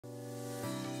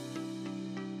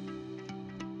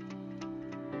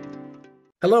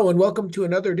Hello and welcome to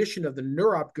another edition of the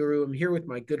NeuroOp Guru. I'm here with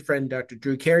my good friend, Dr.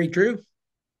 Drew Carey. Drew,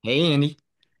 Hey, Andy.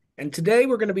 and today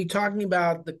we're going to be talking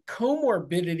about the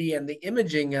comorbidity and the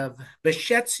imaging of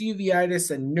Behcet's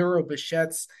uveitis and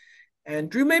neuro-Behcet's.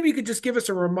 And Drew, maybe you could just give us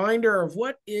a reminder of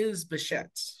what is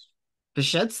Behcet's.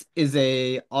 Behcet's is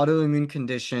a autoimmune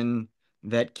condition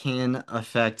that can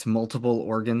affect multiple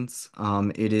organs.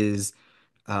 It is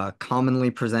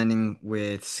commonly presenting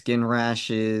with skin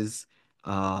rashes,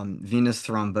 venous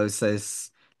thrombosis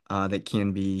that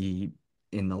can be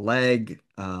in the leg,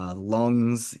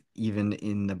 lungs, even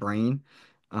in the brain.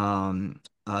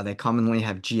 They commonly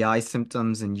have GI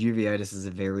symptoms, and uveitis is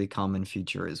a very common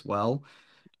feature as well.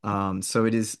 So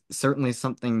it is certainly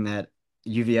something that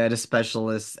uveitis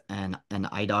specialists and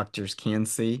eye doctors can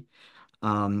see.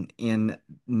 And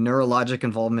neurologic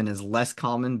involvement is less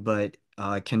common, but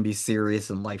can be serious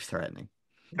and life-threatening.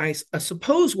 I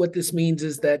suppose what this means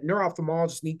is that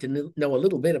neuro-ophthalmologists need to know a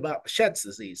little bit about Behcet's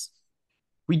disease.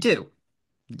 We do,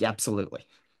 absolutely.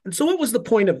 And so, what was the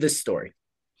point of this story?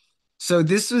 So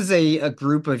this was a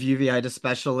group of uveitis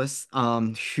specialists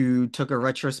who took a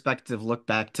retrospective look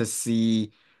back to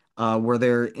see were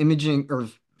there imaging or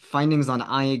findings on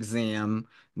eye exam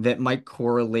that might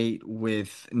correlate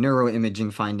with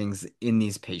neuroimaging findings in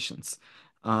these patients.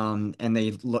 And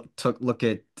they took look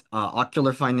at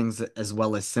ocular findings as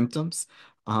well as symptoms,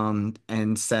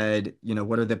 and said,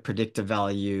 what are the predictive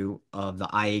value of the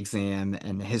eye exam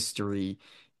and the history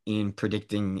in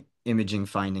predicting imaging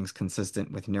findings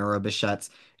consistent with neuro-Behcet's.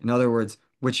 In other words,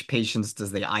 which patients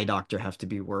does the eye doctor have to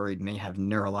be worried may have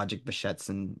neurologic Behcet's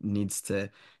and needs to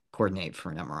coordinate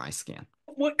for an MRI scan?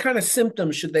 What kind of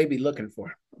symptoms should they be looking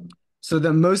for? So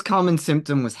the most common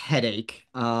symptom was headache,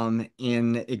 and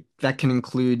that can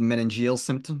include meningeal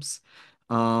symptoms,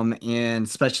 and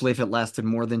especially if it lasted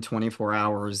more than 24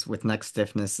 hours with neck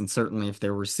stiffness, and certainly if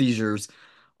there were seizures.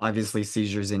 Obviously,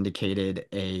 seizures indicated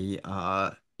a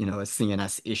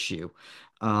CNS issue.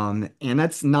 And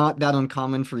that's not that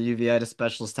uncommon for uveitis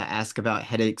specialists to ask about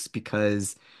headaches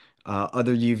because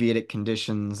other uveitic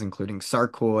conditions, including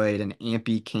sarcoid and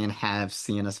AMPI, can have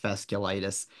CNS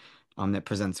vasculitis that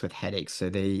presents with headaches. So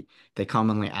they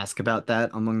commonly ask about that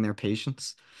among their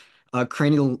patients.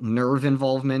 Cranial nerve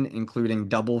involvement, including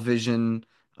double vision,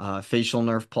 facial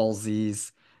nerve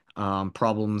palsies,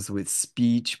 problems with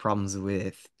speech, problems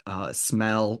with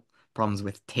smell, problems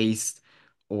with taste,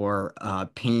 or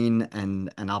pain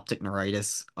and optic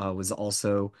neuritis was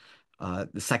also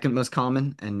the second most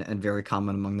common and very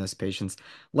common among those patients.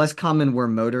 Less common were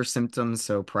motor symptoms,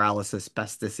 so paralysis,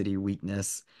 spasticity,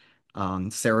 weakness,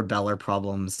 cerebellar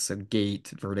problems, so gait,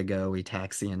 vertigo,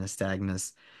 ataxia, and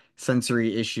nystagmus.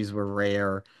 Sensory issues were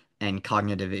rare, and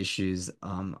cognitive issues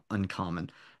uncommon.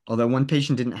 Although one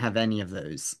patient didn't have any of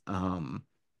those,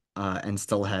 and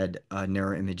still had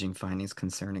neuroimaging findings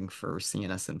concerning for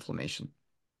CNS inflammation.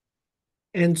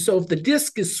 And so, if the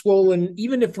disc is swollen,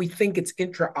 even if we think it's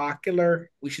intraocular,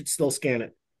 we should still scan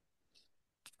it.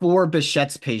 For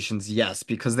Behcet's patients, yes,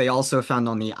 because they also found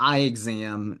on the eye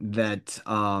exam that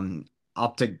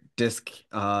optic disc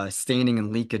staining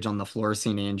and leakage on the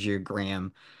fluorescein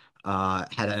angiogram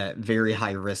had a very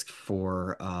high risk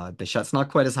for Behcet's. Not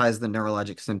quite as high as the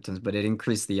neurologic symptoms, but it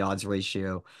increased the odds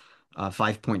ratio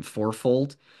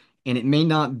 5.4-fold. And it may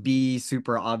not be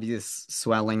super obvious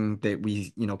swelling that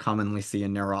we, commonly see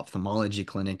in neuro-ophthalmology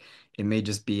clinic. It may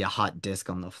just be a hot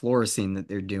disc on the fluorescein that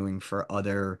they're doing for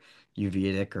other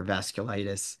uveitic or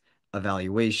vasculitis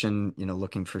evaluation,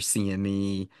 looking for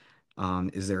CME.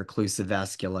 Is there occlusive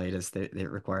vasculitis that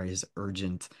requires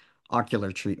urgent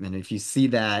ocular treatment? If you see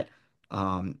that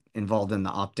involved in the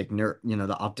optic nerve,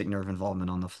 the optic nerve involvement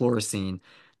on the fluorescein,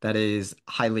 that is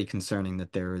highly concerning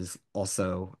that there is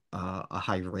also a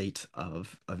high rate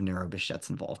of neuro-Behcet's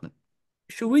involvement.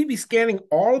 Should we be scanning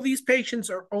all of these patients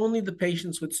or only the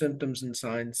patients with symptoms and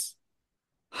signs?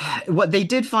 What they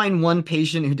did find one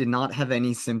patient who did not have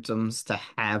any symptoms to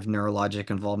have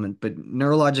neurologic involvement, but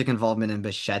neurologic involvement in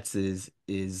Behcet's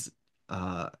is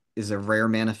a rare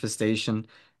manifestation,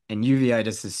 and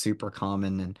uveitis is super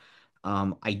common. And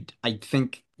I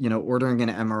think ordering an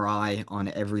MRI on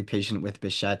every patient with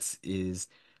Behcet's is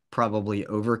probably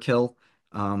overkill.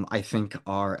 I think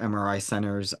our MRI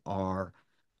centers are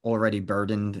already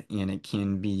burdened, and it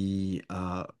can be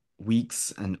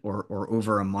weeks or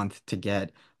over a month to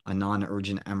get a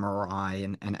non-urgent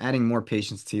MRI, and adding more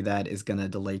patients to that is going to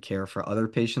delay care for other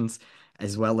patients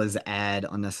as well as add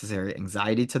unnecessary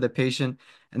anxiety to the patient.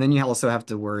 And then you also have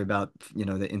to worry about,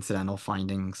 the incidental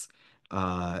findings.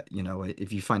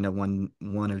 If you find a one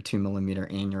or 2 millimeter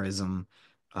aneurysm,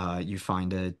 you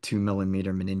find a 2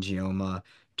 millimeter meningioma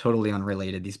totally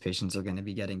unrelated. These patients are going to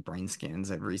be getting brain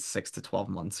scans every 6 to 12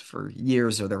 months for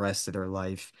years or the rest of their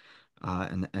life,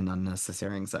 and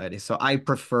unnecessary anxiety. So I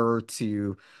prefer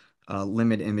to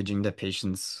limit imaging to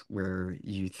patients where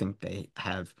you think they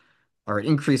have are at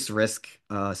increased risk,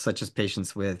 such as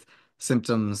patients with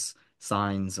symptoms,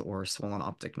 signs, or swollen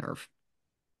optic nerve.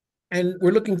 And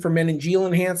we're looking for meningeal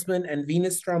enhancement and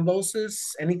venous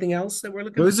thrombosis. Anything else that we're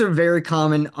looking for? Those are very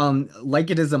common. Like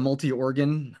it is a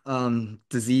multi-organ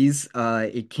disease,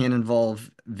 it can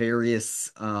involve various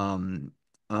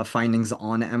findings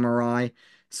on MRI.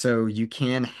 So you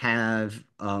can have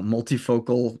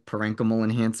multifocal parenchymal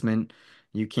enhancement.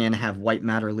 You can have white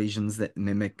matter lesions that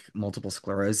mimic multiple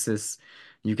sclerosis.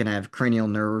 You can have cranial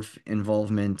nerve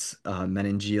involvement,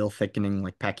 meningeal thickening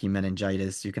like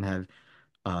pachymeningitis. You can have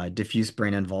diffuse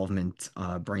brain involvement,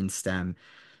 brain stem.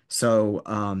 So,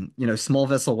 small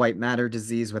vessel white matter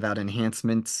disease without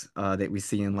enhancement that we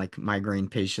see in like migraine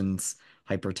patients,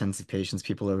 hypertensive patients,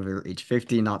 people over age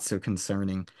 50, not so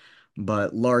concerning.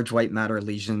 But large white matter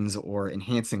lesions or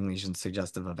enhancing lesions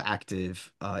suggestive of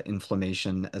active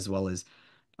inflammation as well as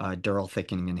dural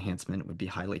thickening enhancement would be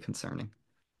highly concerning.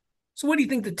 So, what do you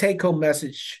think the take home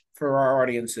message for our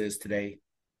audience is today?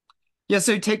 Yeah,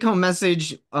 so take home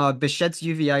message, Behcet's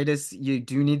uveitis, you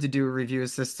do need to do a review of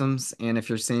systems. And if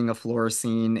you're seeing a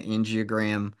fluorescein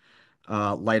angiogram,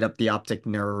 light up the optic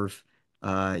nerve,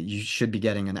 you should be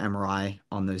getting an MRI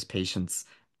on those patients.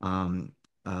 Um,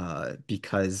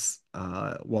 because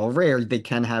while rare, they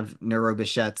can have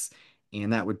neuro-Behcets,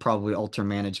 and that would probably alter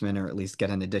management or at least get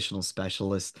an additional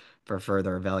specialist for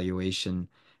further evaluation.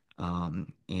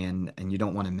 And you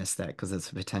don't want to miss that because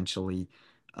it's potentially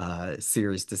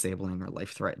serious disabling or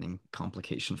life-threatening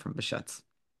complication from Behcet's.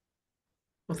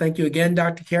 Well, thank you again,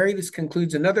 Dr. Carey. This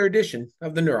concludes another edition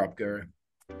of the NeuroOp Guru.